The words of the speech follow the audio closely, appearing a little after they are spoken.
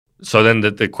So then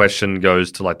the question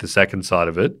goes to like the second side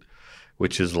of it,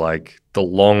 which is like the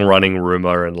long running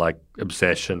rumor and like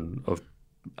obsession of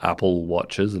Apple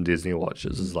watches and Disney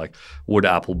watches is like, would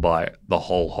Apple buy the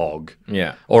whole hog?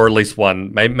 Yeah. Or at least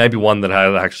one, maybe one that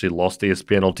had actually lost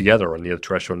ESPN altogether on the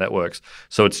terrestrial networks.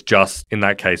 So it's just, in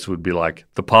that case, would be like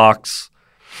the parks,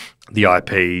 the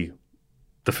IP,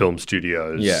 the film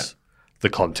studios, the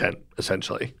content,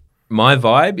 essentially. My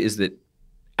vibe is that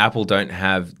Apple don't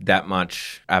have that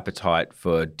much appetite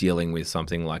for dealing with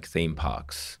something like theme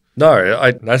parks.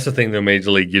 No, that's the thing that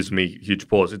immediately gives me huge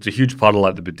pause. It's a huge part of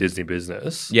like the Disney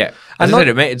business. Yeah. As I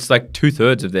said, it's like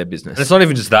 2/3 of their business. And it's not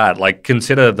even just that. Like,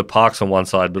 consider the parks on one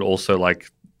side, but also like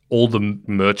all the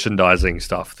merchandising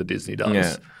stuff that Disney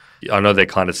does. Yeah. I know they're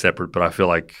kind of separate, but I feel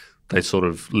like they sort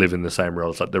of live in the same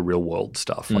realm. It's like the real world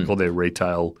stuff, like all their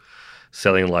retail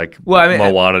selling like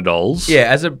Moana dolls. Yeah,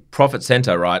 as a profit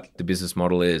center, right, the business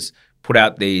model is put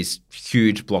out these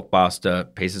huge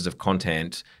blockbuster pieces of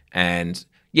content and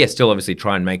still obviously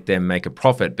try and make them make a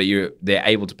profit, but they're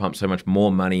able to pump so much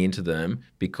more money into them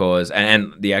because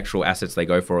and the actual assets they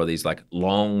go for are these like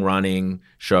long running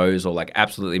shows or like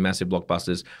absolutely massive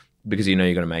blockbusters because you're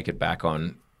going to make it back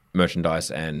on merchandise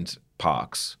and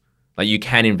parks. Like you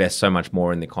can invest so much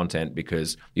more in the content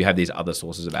because you have these other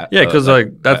sources of because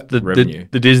that's revenue.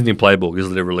 The Disney playbook is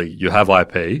literally you have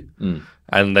IP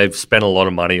and they've spent a lot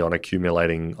of money on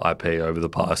accumulating IP over the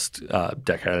past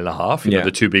decade and a half. You know,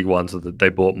 the two big ones are that they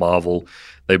bought Marvel,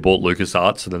 they bought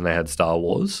LucasArts, and then they had Star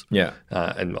Wars. Yeah,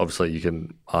 and obviously you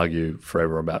can argue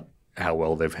forever about how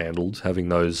well they've handled having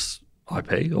those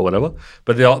IP or whatever.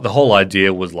 But the whole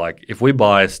idea was like if we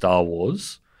buy Star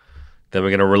Wars, then we're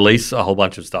going to release a whole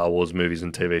bunch of Star Wars movies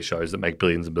and TV shows that make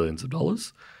billions and billions of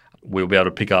dollars. We'll be able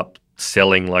to pick up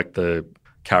selling like the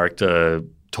character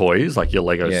toys, like your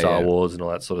Lego Star Wars and all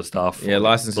that sort of stuff. Yeah,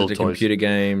 license it to computer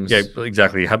games. Yeah,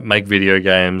 exactly. Make video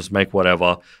games, make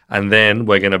whatever. And then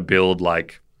we're going to build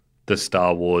like the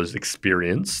Star Wars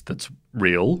experience that's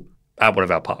real at one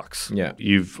of our parks. Yeah.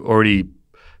 You've already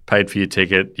paid for your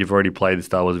ticket. You've already played the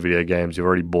Star Wars video games. You've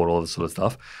already bought all this sort of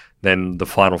stuff. Then the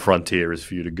final frontier is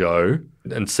for you to go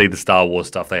and see the Star Wars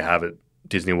stuff they have at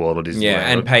Disney World or Disneyland.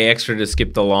 Yeah, and pay extra to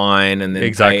skip the line and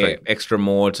then pay extra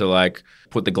more to like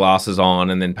put the glasses on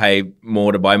and then pay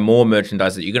more to buy more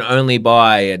merchandise that you can only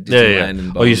buy at Disneyland.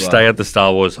 And blah, or you blah, stay at the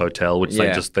Star Wars hotel, which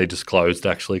they just closed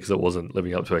actually because it wasn't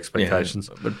living up to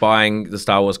expectations. Yeah, but buying the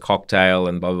Star Wars cocktail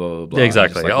and blah, blah, blah, blah. Yeah,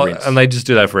 exactly. And they just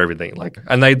do that for everything.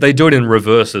 And they do it in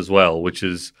reverse as well, which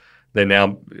is they're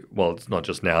now, well, it's not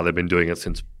just now, they've been doing it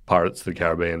since Pirates of the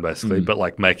Caribbean, basically, but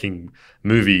like making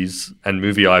movies and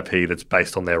movie IP that's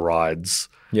based on their rides.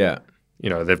 Yeah. You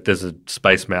know, there's a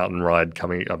Space Mountain ride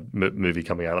movie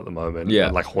coming out at the moment. Yeah.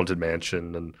 And like Haunted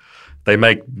Mansion. And they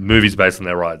make movies based on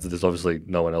their rides. There's obviously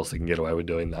no one else that can get away with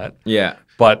doing that. Yeah.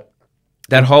 But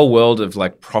that whole world of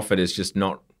like profit is just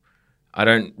not, I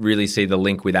don't really see the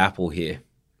link with Apple here.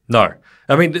 No.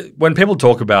 I mean, when people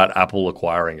talk about Apple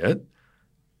acquiring it,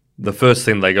 the first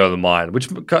thing they go to the mind, which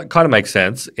kind of makes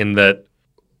sense in that,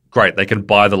 great, they can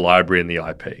buy the library and the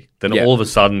IP. Then all of a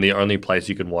sudden, the only place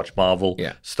you can watch Marvel,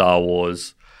 Star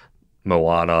Wars,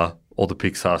 Moana, all the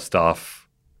Pixar stuff,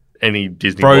 any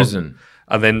Disney Frozen,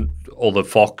 and then all the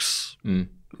Fox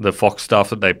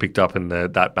stuff that they picked up in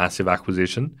that massive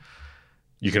acquisition,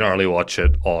 you can only watch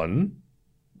it on,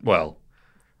 well,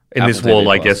 in Apple this world,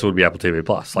 TV+. I guess it would be Apple TV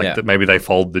Plus. That maybe they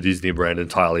fold the Disney brand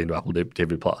entirely into Apple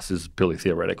TV Plus. This is purely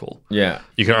theoretical. Yeah,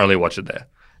 you can only watch it there,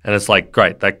 and it's like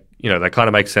great. That kind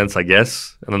of makes sense, I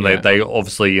guess. And then they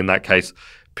obviously in that case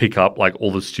pick up like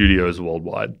all the studios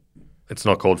worldwide. It's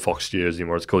not called Fox Studios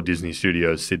anymore. It's called Disney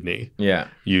Studios Sydney. Yeah,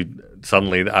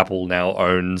 Suddenly Apple now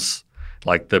owns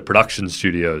like the production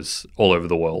studios all over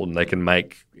the world, and they can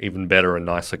make even better and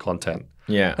nicer content.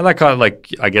 Yeah, and that kind of like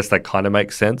I guess that kind of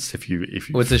makes sense if you.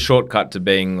 Well, it's a shortcut to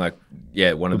being like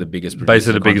one of the biggest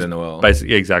producers of content in the world.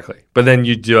 Basically, exactly. But then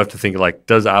you do have to think like,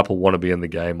 does Apple want to be in the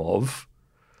game of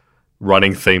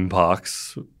running theme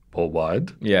parks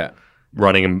worldwide? Yeah,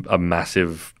 running a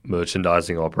massive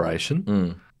merchandising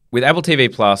operation. With Apple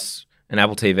TV Plus and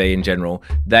Apple TV in general,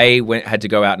 they had to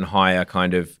go out and hire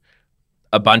kind of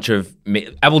a bunch of.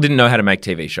 Apple didn't know how to make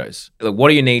TV shows. Like, what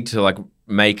do you need to like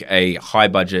make a high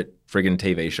budget friggin'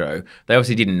 TV show? They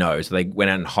obviously didn't know, so they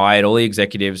went out and hired all the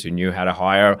executives who knew how to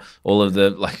hire all of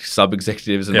the like sub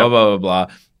executives and blah blah blah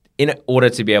blah, in order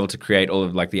to be able to create all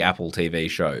of like the Apple TV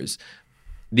shows.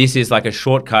 This is like a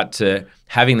shortcut to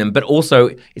having them, but also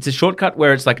it's a shortcut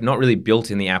where it's like not really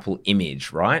built in the Apple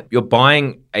image, right? You're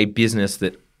buying a business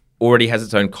that already has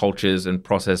its own cultures and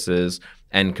processes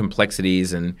and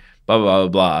complexities and blah blah blah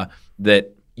blah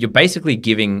that you're basically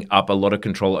giving up a lot of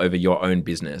control over your own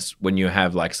business when you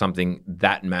have like something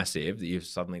that massive that you've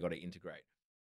suddenly got to integrate.